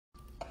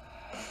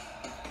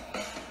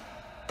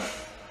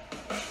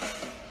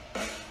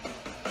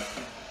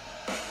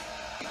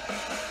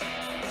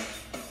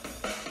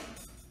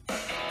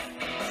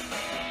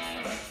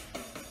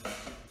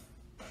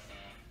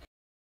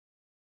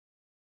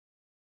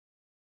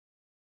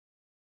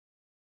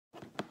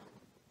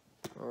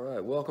All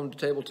right, welcome to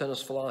Table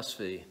Tennis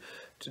Philosophy.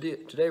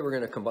 Today we're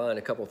going to combine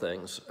a couple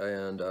things,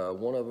 and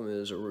one of them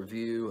is a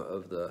review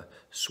of the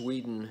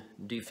Sweden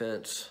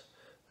Defense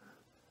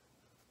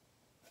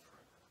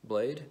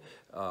blade.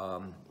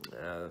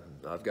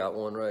 I've got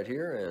one right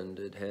here, and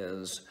it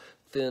has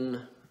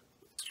thin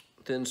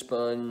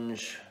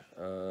sponge,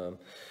 kind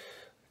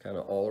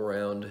of all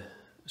around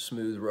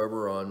smooth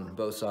rubber on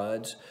both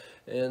sides.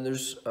 And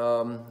there's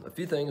a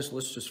few things.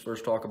 Let's just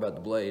first talk about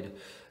the blade.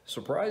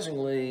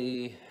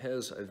 Surprisingly,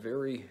 has a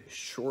very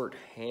short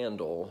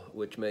handle,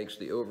 which makes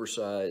the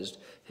oversized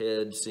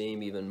head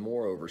seem even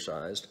more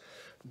oversized,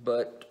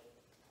 but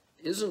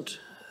doesn't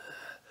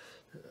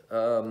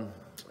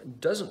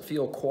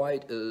feel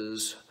quite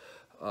as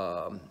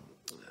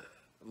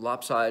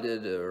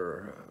lopsided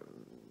or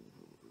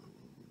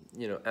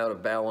out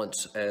of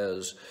balance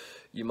as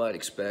you might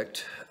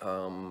expect,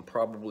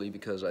 probably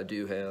because I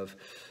do have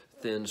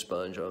thin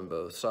sponge on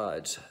both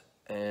sides.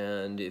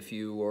 And if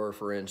you were,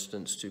 for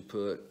instance, to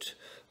put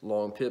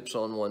long pips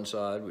on one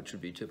side, which would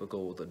be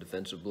typical with a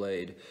defensive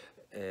blade,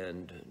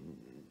 and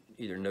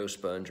either no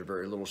sponge or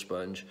very little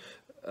sponge,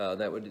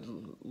 that would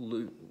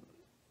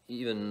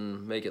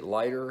even make it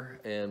lighter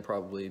and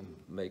probably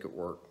make it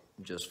work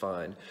just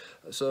fine.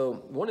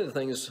 So one of the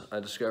things I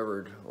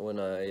discovered when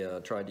I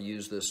tried to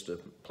use this to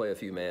play a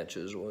few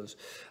matches was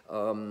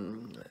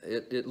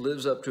it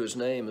lives up to its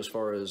name as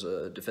far as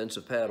a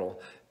defensive paddle.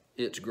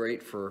 It's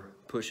great for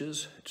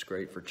pushes, it's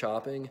great for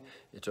chopping,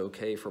 it's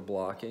okay for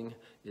blocking,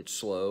 it's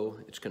slow,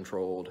 it's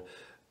controlled.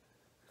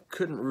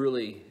 Couldn't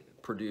really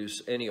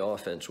produce any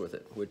offense with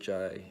it, which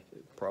I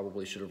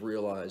probably should have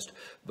realized,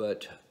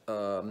 but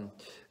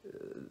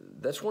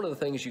that's one of the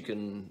things you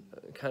can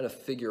kind of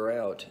figure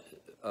out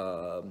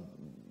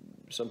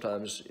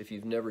sometimes if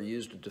you've never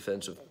used a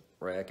defensive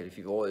racket, if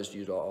you've always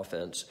used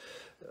offense,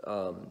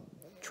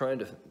 trying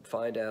to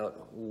find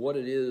out what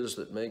it is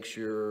that makes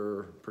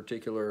your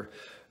particular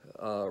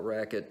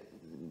racket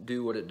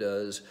do what it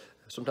does.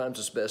 Sometimes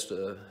it's best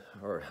to,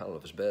 or I don't know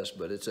if it's best,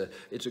 but it's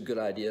a good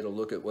idea to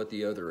look at what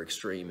the other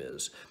extreme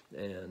is.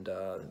 And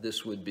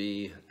this would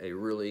be a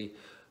really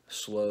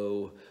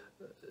slow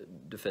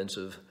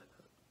defensive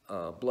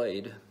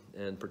blade,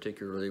 and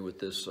particularly with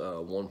this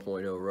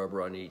 1.0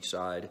 rubber on each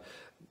side.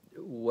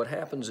 What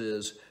happens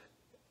is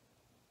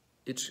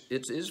it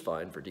is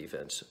fine for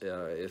defense.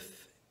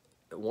 If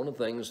one of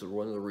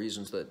the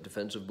reasons that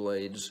defensive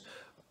blades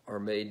are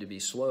made to be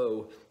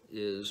slow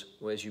is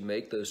as you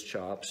make those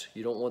chops,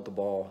 you don't want the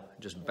ball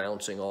just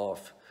bouncing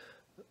off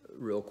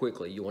real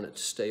quickly. You want it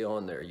to stay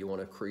on there. You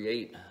want to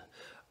create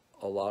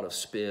a lot of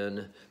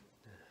spin,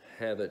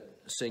 have it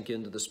sink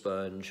into the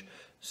sponge,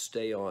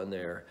 stay on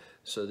there,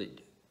 so that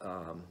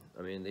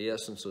I mean, the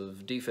essence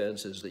of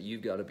defense is that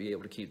you've got to be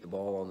able to keep the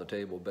ball on the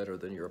table better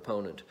than your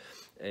opponent.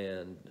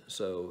 And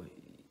so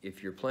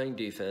if you're playing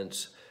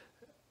defense,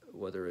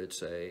 whether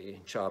it's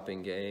a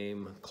chopping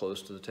game,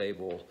 close to the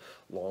table,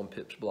 long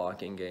pips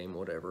blocking game,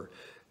 whatever,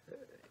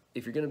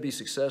 if you're going to be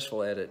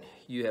successful at it,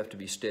 you have to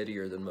be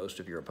steadier than most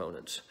of your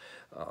opponents.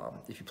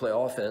 If you play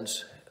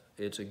offense,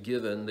 it's a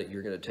given that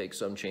you're going to take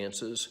some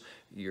chances,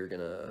 you're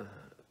going to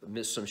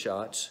miss some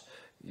shots,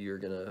 you're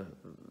going to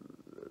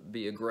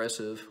be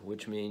aggressive,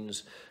 which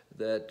means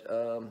that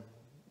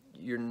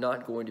you're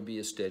not going to be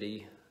as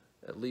steady,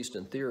 at least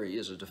in theory,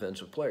 as a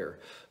defensive player.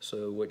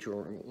 So what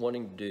you're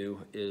wanting to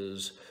do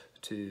is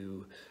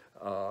to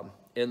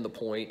end the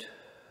point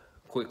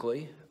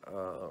quickly,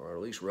 or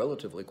at least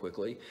relatively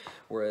quickly,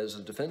 whereas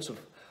a defensive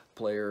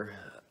player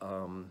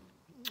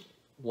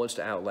wants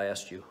to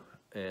outlast you.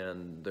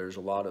 And there's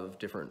a lot of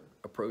different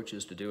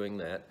approaches to doing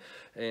that.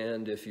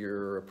 And if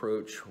your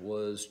approach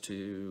was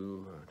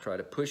to try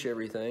to push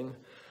everything,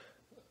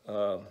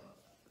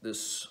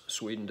 this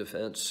Sweden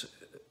Defense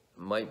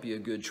might be a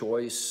good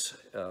choice,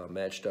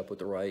 matched up with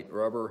the right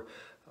rubber.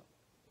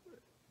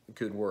 It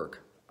could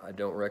work. I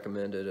don't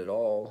recommend it at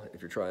all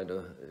if you're trying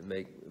to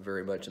make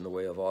very much in the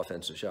way of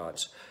offensive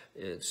shots.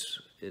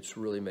 It's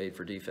really made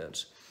for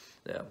defense.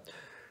 Now,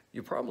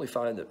 you'll probably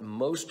find that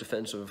most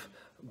defensive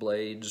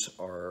blades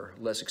are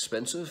less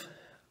expensive,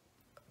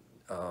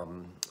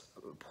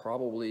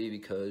 probably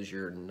because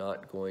you're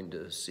not going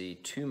to see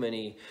too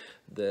many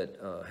that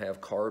have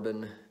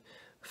carbon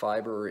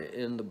fiber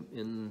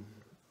in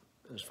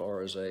as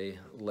far as a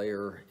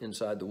layer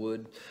inside the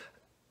wood,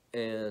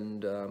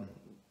 and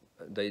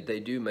they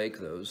do make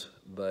those,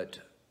 but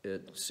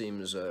it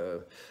seems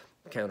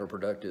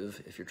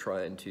counterproductive if you're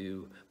trying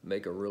to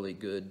make a really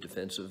good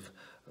defensive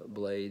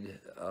blade.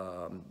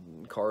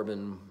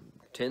 Carbon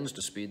tends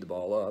to speed the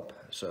ball up,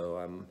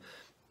 so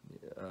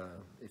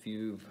if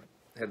you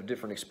have a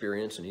different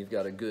experience and you've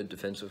got a good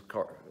defensive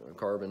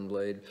carbon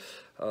blade,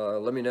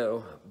 let me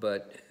know.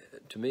 But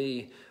to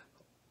me,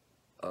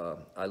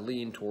 I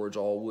lean towards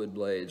all wood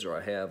blades, or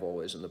I have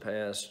always in the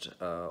past,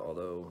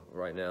 although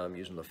right now I'm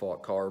using the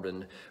Falk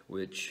Carbon,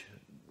 which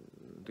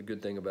the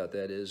good thing about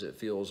that is it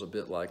feels a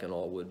bit like an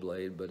all wood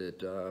blade, but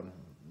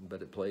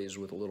it plays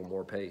with a little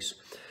more pace.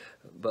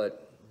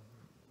 But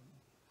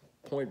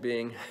point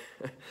being,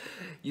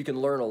 you can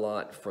learn a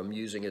lot from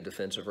using a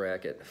defensive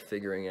racket,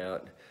 figuring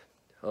out,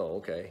 oh,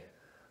 okay,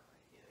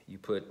 you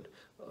put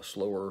a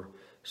slower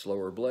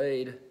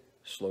blade,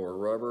 slower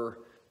rubber,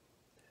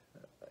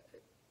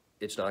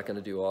 it's not going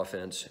to do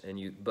offense,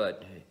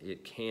 but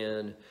it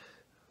can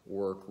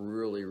work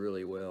really,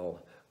 really well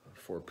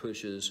for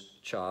pushes,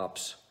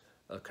 chops,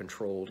 a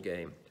controlled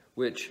game,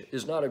 which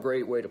is not a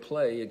great way to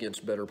play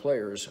against better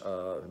players.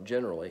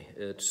 Generally,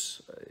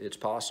 it's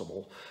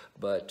possible,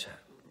 but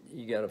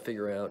you got to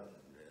figure out,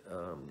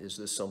 is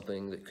this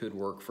something that could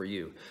work for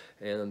you?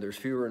 And there's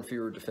fewer and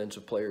fewer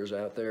defensive players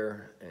out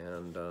there,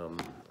 and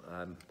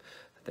I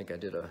think I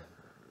did a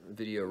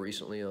video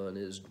recently on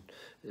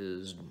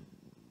is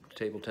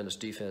table tennis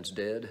defense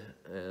dead,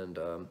 and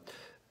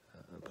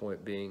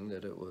point being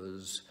that it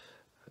was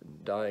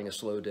dying a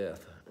slow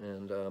death.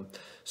 And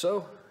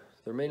so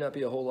there may not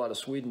be a whole lot of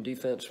Sweden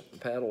defense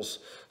paddles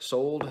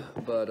sold,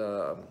 but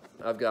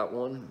I've got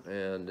one,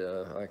 and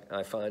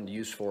I find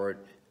use for it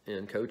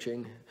in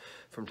coaching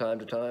from time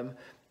to time,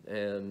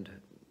 and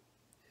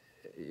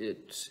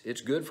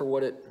it's good for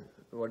what it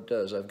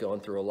does. I've gone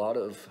through a lot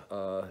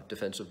of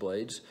defensive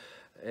blades,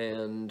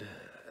 and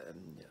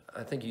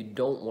I think you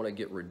don't want to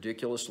get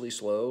ridiculously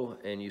slow,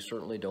 and you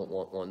certainly don't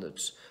want one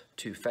that's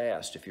too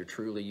fast if you're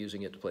truly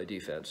using it to play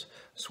defense.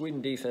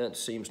 Sweden defense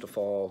seems to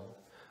fall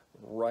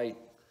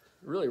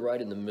really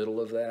right in the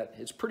middle of that.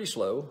 It's pretty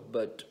slow,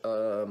 but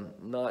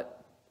not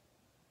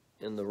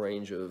in the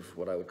range of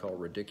what I would call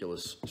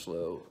ridiculous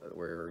slow,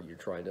 where you're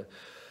trying to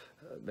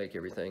make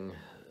everything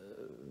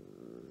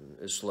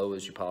as slow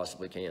as you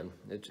possibly can.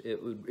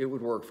 It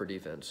would work for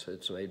defense.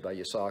 It's made by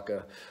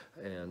Yasaka,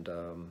 and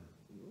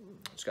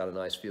it's got a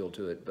nice feel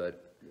to it,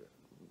 but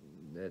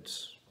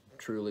it's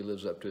truly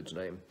lives up to its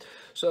name.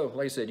 So,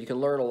 like I said, you can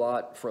learn a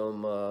lot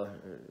from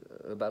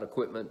about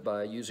equipment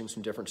by using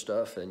some different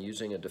stuff and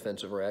using a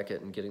defensive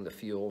racket and getting the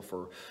feel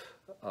for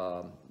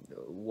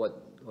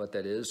what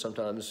that is.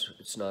 Sometimes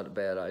it's not a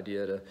bad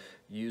idea to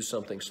use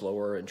something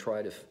slower and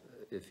try to,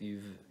 if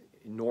you've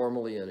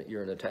normally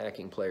you're an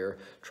attacking player,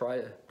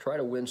 try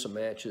to win some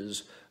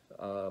matches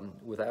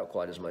without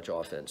quite as much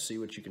offense. See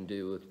what you can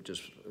do with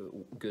just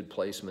good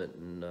placement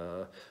and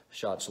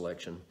shot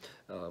selection.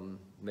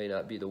 May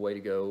not be the way to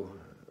go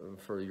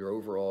for your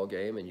overall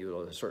game, and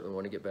you'll certainly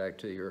want to get back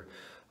to your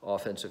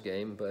offensive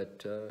game,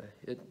 but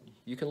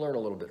you can learn a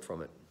little bit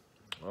from it.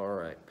 All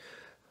right.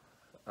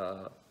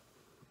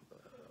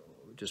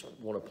 Just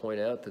want to point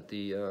out that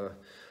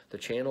the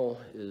channel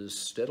is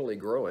steadily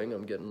growing.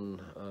 I'm getting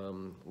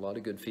a lot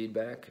of good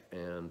feedback,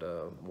 and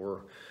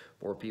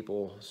more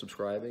people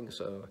subscribing,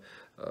 so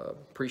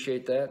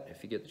appreciate that.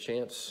 If you get the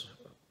chance,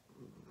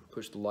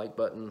 push the like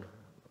button.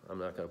 I'm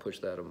not going to push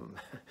that.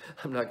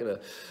 I'm not going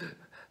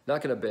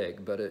to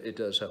beg, but it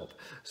does help.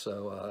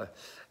 So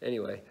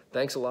anyway,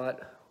 thanks a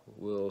lot.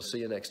 We'll see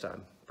you next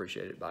time.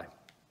 Appreciate it. Bye.